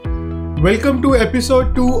Welcome to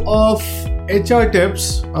episode 2 of HR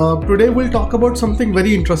Tips. Today we'll talk about something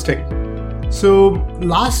very interesting. So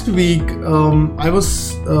last week I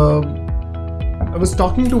was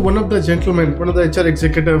talking to one of the gentlemen, one of the HR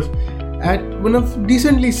executive at one of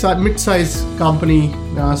decently mid-sized company,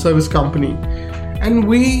 service company, and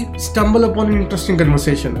we stumble upon an interesting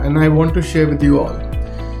conversation, and I want to share with you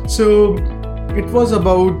all. So it was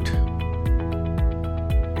about.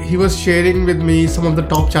 He was sharing with me some of the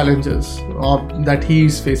top challenges that he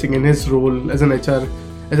is facing in his role as an HR,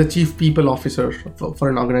 as a chief people officer for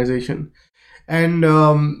an organization. And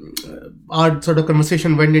our sort of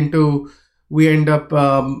conversation went into, we end up,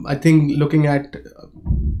 I think, looking at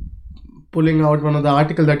pulling out one of the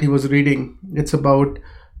article that he was reading. It's about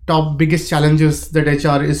top biggest challenges that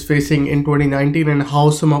HR is facing in 2019 and how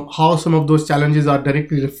some of those challenges are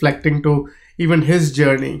directly reflecting to even his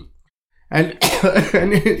journey. And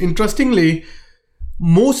interestingly,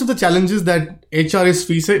 most of the challenges that HR is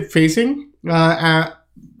facing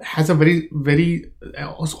has a very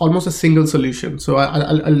almost a single solution. So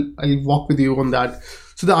I'll walk with you on that.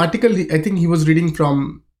 So the article, I think he was reading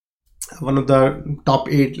from one of the top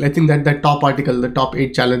 8. I think that top article, the top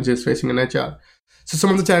 8 challenges facing an HR. So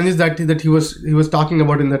some of the challenges that he was talking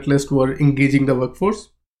about in that list were engaging the workforce,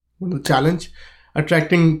 the challenge,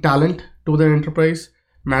 attracting talent to the enterprise,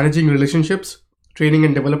 managing relationships, training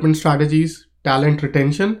and development strategies, talent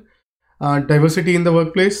retention, diversity in the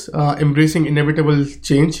workplace, embracing inevitable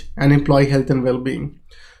change, and employee health and well-being.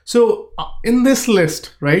 So in this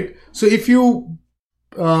list, right? So if you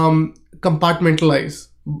compartmentalize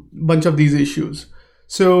a bunch of these issues,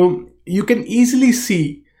 so you can easily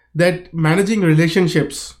see that managing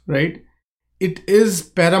relationships, right? It is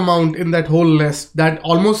paramount in that whole list that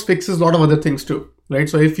almost fixes a lot of other things too, right?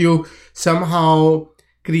 So if you somehow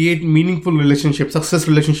create meaningful relationship, success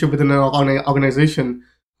relationship within an organization,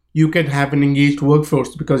 you can have an engaged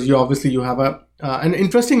workforce because you have a, and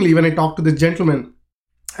interestingly, when I talked to this gentleman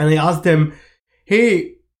and I asked them,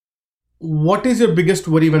 hey, what is your biggest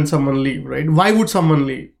worry when someone leaves, right? Why would someone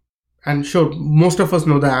leave? And sure, most of us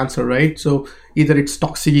know the answer, right? So either it's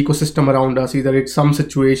toxic ecosystem around us, either it's some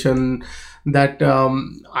situation that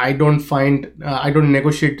I don't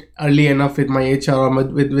negotiate early enough with my HR or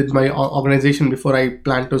with my organization before I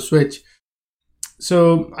plan to switch.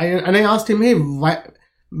 So I asked him, hey, why,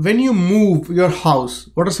 when you move your house,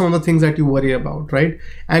 what are some of the things that you worry about, right?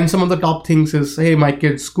 And some of the top things is, hey, my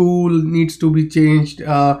kid's school needs to be changed.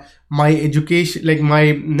 My education, like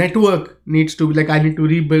my network needs to be, like I need to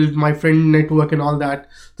rebuild my friend network and all that.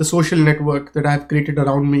 The social network that I've created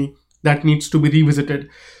around me, that needs to be revisited.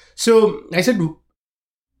 So I said,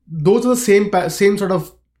 those are the same sort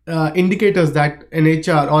of indicators that an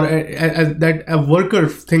HR or that a worker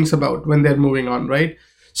thinks about when they're moving on, right?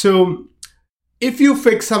 So if you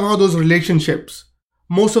fix somehow those relationships,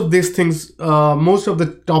 most of these things, most of the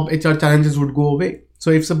top HR challenges would go away. So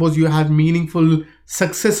if suppose you have meaningful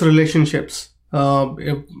success relationships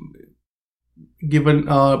given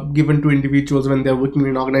to individuals when they're working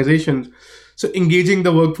in organizations, so engaging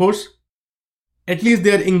the workforce, at least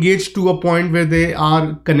they are engaged to a point where they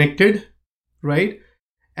are connected, right?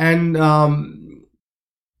 And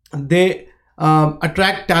they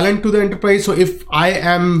attract talent to the enterprise. So if I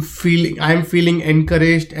am feeling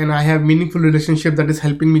encouraged and I have meaningful relationship that is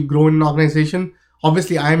helping me grow in an organization,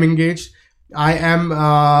 obviously I am engaged. I am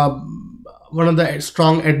one of the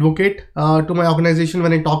strong advocate to my organization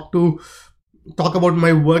when I talk about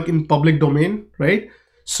my work in public domain, right?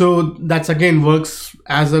 So that's again works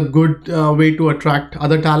as a good way to attract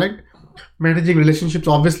other talent. Managing relationships,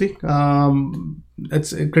 obviously,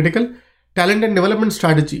 that's critical. Talent and development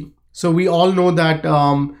strategy. So we all know that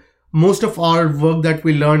most of our work that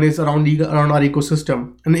we learn is around our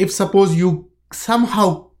ecosystem. And if suppose you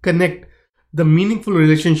somehow connect the meaningful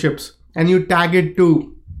relationships and you tag it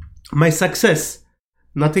to my success,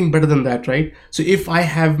 nothing better than that, right? So if I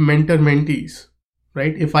have mentees,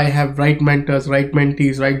 right? If I have right mentors, right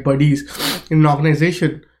mentees, right buddies in an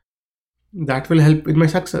organization, that will help with my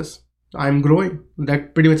success. I'm growing.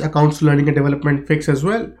 That pretty much accounts to learning and development fix as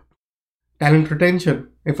well. Talent retention.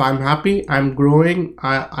 If I'm happy, I'm growing,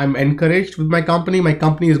 I'm encouraged with my company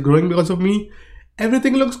is growing because of me,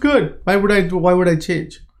 everything looks good. Why would I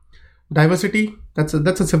change? Diversity, that's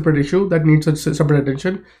a separate issue that needs a separate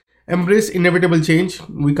attention. Embrace inevitable change.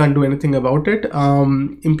 We can't do anything about it.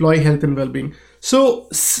 Employee health and well-being. So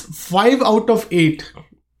 5 out of 8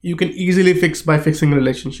 you can easily fix by fixing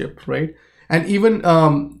relationship, right? And even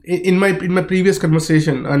in my previous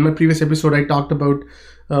conversation, in my previous episode, I talked about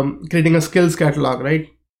creating a skills catalog, right?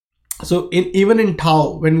 So even in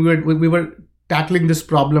Tao, when we were tackling this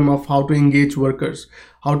problem of how to engage workers,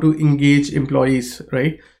 how to engage employees,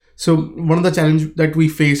 right? So one of the challenges that we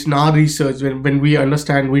faced in our research when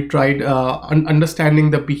we tried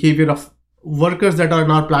understanding the behavior of workers that are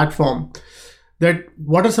on our platform, that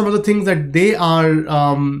what are some of the things that they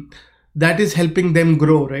are that is helping them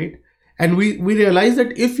grow, right? And we realized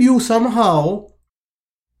that if you somehow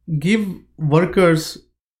give workers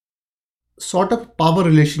sort of power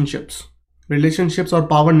relationships or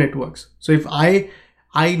power networks. So if I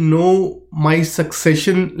know my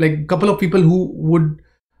succession, like a couple of people who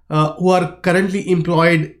are currently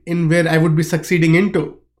employed in where I would be succeeding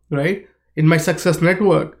into, right, in my success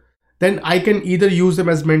network, then I can either use them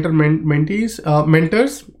as mentors.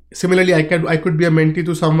 Similarly, I could be a mentee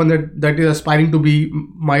to someone that is aspiring to be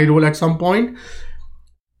my role at some point,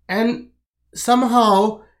 and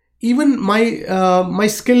somehow even my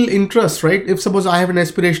skill interest, right? If suppose I have an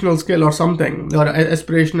aspirational skill or something, or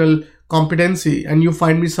aspirational competency, and you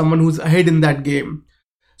find me someone who's ahead in that game,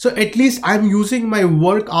 so at least I'm using my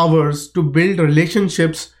work hours to build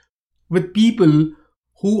relationships with people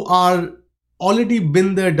who are already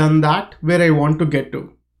been there, done that, where I want to get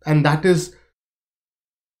to. And that is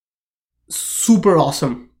super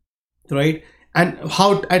awesome, right? And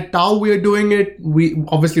how at Tao we are doing it, we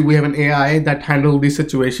have an AI that handle these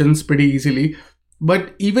situations pretty easily.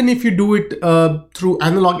 But even if you do it through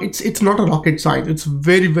analog, it's not a rocket science. It's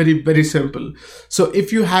very, very, very simple. So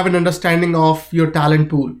if you have an understanding of your talent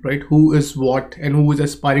pool, right, who is what and who is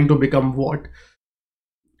aspiring to become what,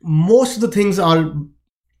 most of the things are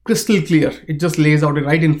crystal clear. It just lays out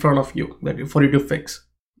right in front of you for you to fix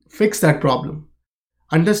that problem.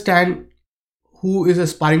 Understand who is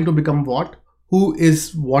aspiring to become what, who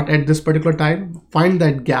is what at this particular time, find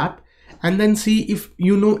that gap, and then see if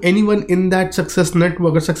you know anyone in that success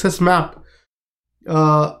network or success map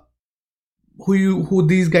who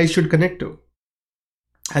these guys should connect to.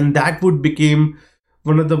 And that would become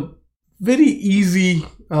one of the very easy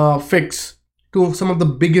fix to some of the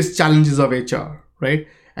biggest challenges of HR, right?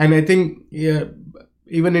 And I think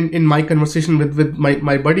even in my conversation with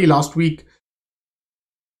my buddy last week,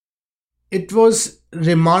 it was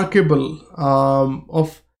remarkable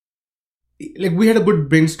we had a good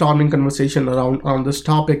brainstorming conversation around this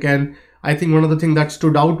topic. And I think one of the things that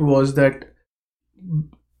stood out was that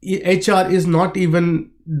HR is not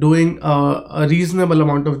even doing a reasonable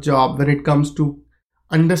amount of job when it comes to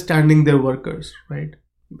understanding their workers, right?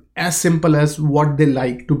 As simple as what they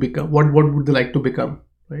like to become, what would they like to become,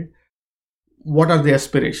 right? What are their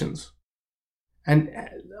aspirations? And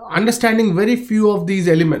understanding very few of these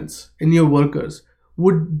elements in your workers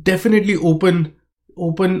would definitely open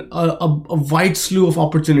a wide slew of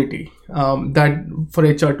opportunity that for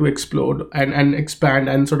HR to explode and expand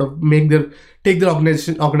and sort of take their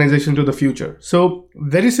organization to the future. So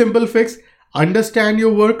very simple fix: understand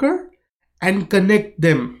your worker and connect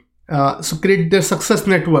them. So create their success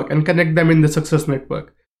network and connect them in the success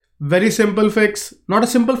network. Very simple fix, not a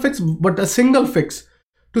simple fix, but a single fix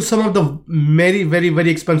to some of the very, very, very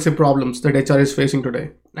expensive problems that HR is facing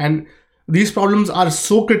today. And these problems are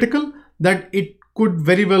so critical that it could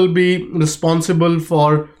very well be responsible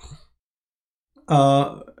for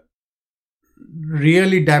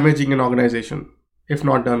really damaging an organization if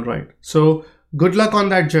not done right. So good luck on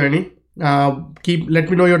that journey. Let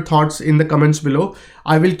me know your thoughts in the comments below.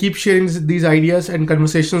 I will keep sharing these ideas and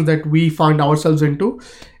conversations that we find ourselves into.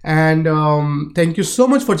 And thank you so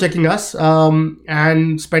much for checking us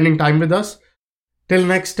and spending time with us. Till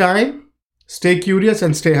next time, stay curious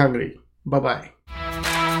and stay hungry. Bye-bye.